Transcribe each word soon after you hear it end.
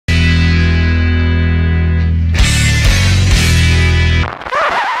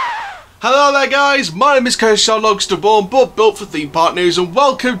Hello there guys, my name is Logster Born, but built for Theme Park News, and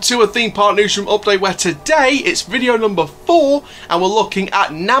welcome to a Theme Park Newsroom update where today it's video number 4 and we're looking at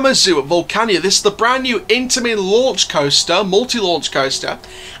Namazu at Vulcania. This is the brand new Intamin Launch Coaster, Multi Launch Coaster,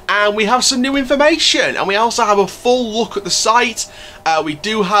 and we have some new information and we also have a full look at the site. We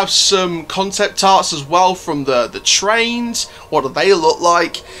do have some concept arts as well from the trains. What do they look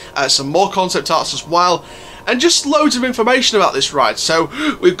like? Some more concept arts as well. And just loads of information about this ride. So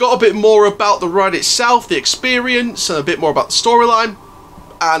we've got a bit more about the ride itself, the experience, and a bit more about the storyline,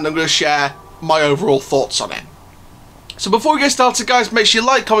 and I'm going to share my overall thoughts on it. So before we get started guys, make sure you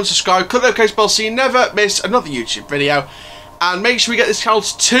like, comment, subscribe, click the notification bell so you never miss another YouTube video, and make sure we get this channel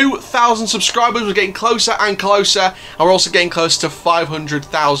to 2,000 subscribers. We're getting closer and closer, and we're also getting close to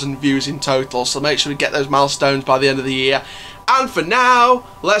 500,000 views in total, so make sure we get those milestones by the end of the year. And for now,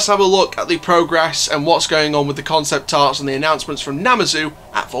 let's have a look at the progress and what's going on with the concept arts and the announcements from Namazu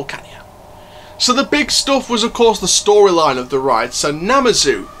at Vulcania. So the big stuff was of course the storyline of the ride. So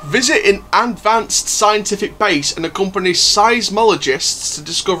Namazu, visit an advanced scientific base and accompany seismologists to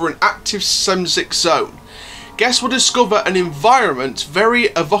discover an active seismic zone. Guests will discover an environment very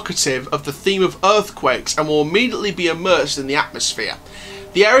evocative of the theme of earthquakes and will immediately be immersed in the atmosphere.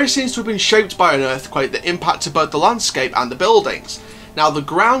 The area seems to have been shaped by an earthquake that impacted both the landscape and the buildings. Now the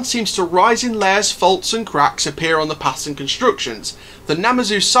ground seems to rise in layers, faults and cracks appear on the paths and constructions. The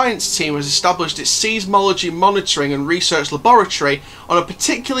Namazu science team has established its seismology monitoring and research laboratory on a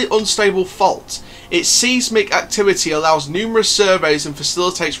particularly unstable fault. Its seismic activity allows numerous surveys and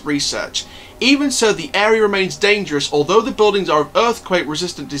facilitates research. Even so, the area remains dangerous. Although the buildings are of earthquake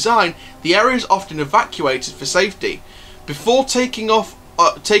resistant design, the area is often evacuated for safety. Before taking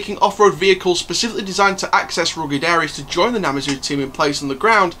off-road vehicles specifically designed to access rugged areas to join the Namazu team in place on the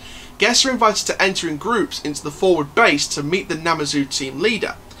ground, guests are invited to enter in groups into the forward base to meet the Namazu team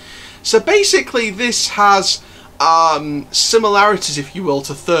leader. So basically this has similarities, if you will,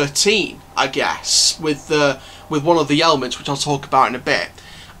 to 13, I guess, with one of the elements which I'll talk about in a bit.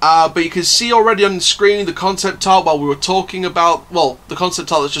 But you can see already on the screen the concept art while we were talking about, well, the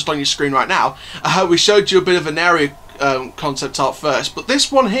concept art that's just on your screen right now. We showed you a bit of an area concept art first, but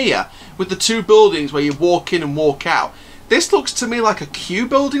this one here with the two buildings where you walk in and walk out, this looks to me like a queue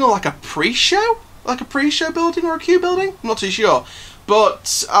building or like a pre-show building or a queue building. I'm not too sure,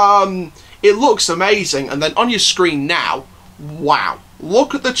 but it looks amazing. And then on your screen now, wow,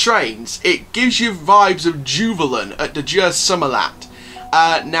 look at the trains. It gives you vibes of Jubilant at the Summerland.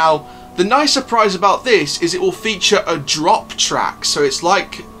 Now the nice surprise about this is it will feature a drop track, so it's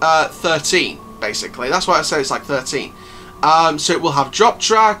like 13 basically. That's why I say it's like 13. So it will have drop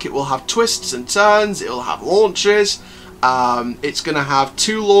track, it will have twists and turns, it will have launches. It's going to have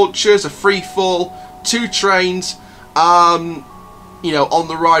 2 launchers, a free fall, 2 trains, you know, on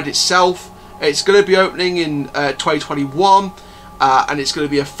the ride itself. It's going to be opening in 2021, and it's going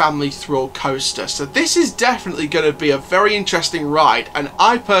to be a family thrill coaster. So this is definitely going to be a very interesting ride, and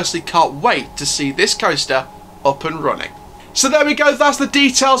I personally can't wait to see this coaster up and running. So there we go, that's the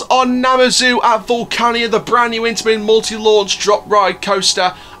details on Namazu at Vulcania, the brand new Intamin Multi Launch Drop Ride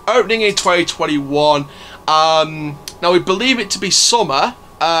Coaster, opening in 2021. Now we believe it to be summer,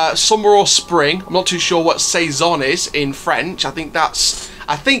 summer or spring. I'm not too sure what saison is in French. I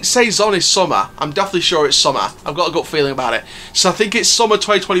think saison is summer. I'm definitely sure it's summer. I've got a gut feeling about it. So I think it's summer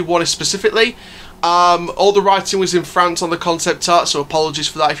 2021 specifically. All the writing was in France on the concept art, so apologies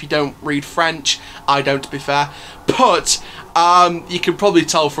for that if you don't read French. I don't, to be fair. But you can probably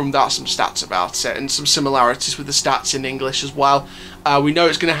tell from that some stats about it and some similarities with the stats in English as well. We know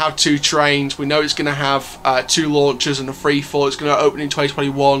it's going to have 2 trains. We know it's going to have 2 launches and a free fall. It's going to open in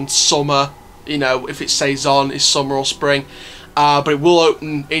 2021, summer. You know, if it's saison, it's summer or spring. But it will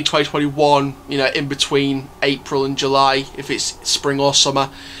open in 2021, you know, in between April and July, if it's spring or summer.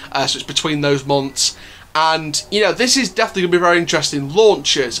 So it's between those months. And, you know, this is definitely going to be very interesting.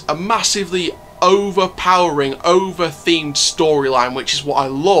 Launches, a massively overpowering, over-themed storyline, which is what I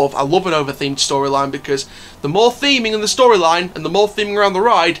love. I love an over-themed storyline because the more theming in the storyline and the more theming around the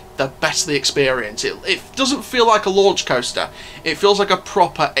ride, the better the experience. It doesn't feel like a launch coaster. It feels like a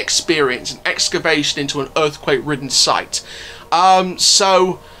proper experience, an excavation into an earthquake-ridden site.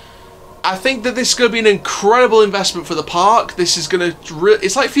 So I think that this is going to be an incredible investment for the park. This is going to,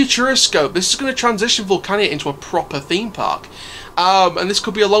 it's like Futuroscope. This is going to transition Vulcania into a proper theme park. And this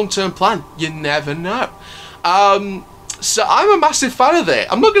could be a long-term plan. You never know. So I'm a massive fan of it.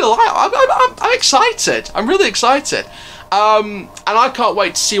 I'm not going to lie. I'm excited. I'm really excited. And I can't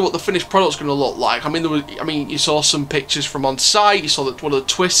wait to see what the finished product's going to look like. I mean, you saw some pictures from on site. You saw that one of the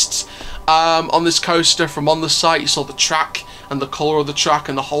twists on this coaster from on the site. You saw the track and the colour of the track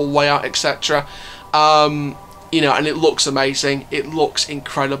and the whole layout, etc. You know, and it looks amazing. It looks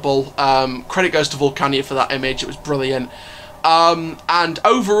incredible. Credit goes to Vulcania for that image. It was brilliant. And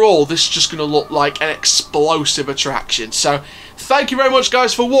overall, this is just going to look like an explosive attraction. So, thank you very much,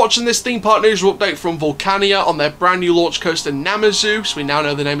 guys, for watching this theme park news update from Vulcania on their brand new launch coaster, Namazu. So we now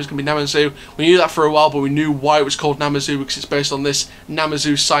know the name is going to be Namazu. We knew that for a while, but we knew why it was called Namazu, because it's based on this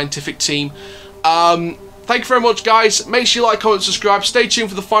Namazu scientific team. Thank you very much, guys. Make sure you like, comment, subscribe. Stay tuned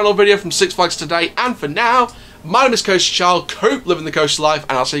for the final video from Six Flags today. And for now, my name is Coaster Charles, Cope living the coaster life,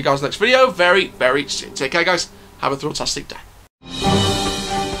 and I'll see you guys next video very, very soon. Take care, guys. Have a fantastic day.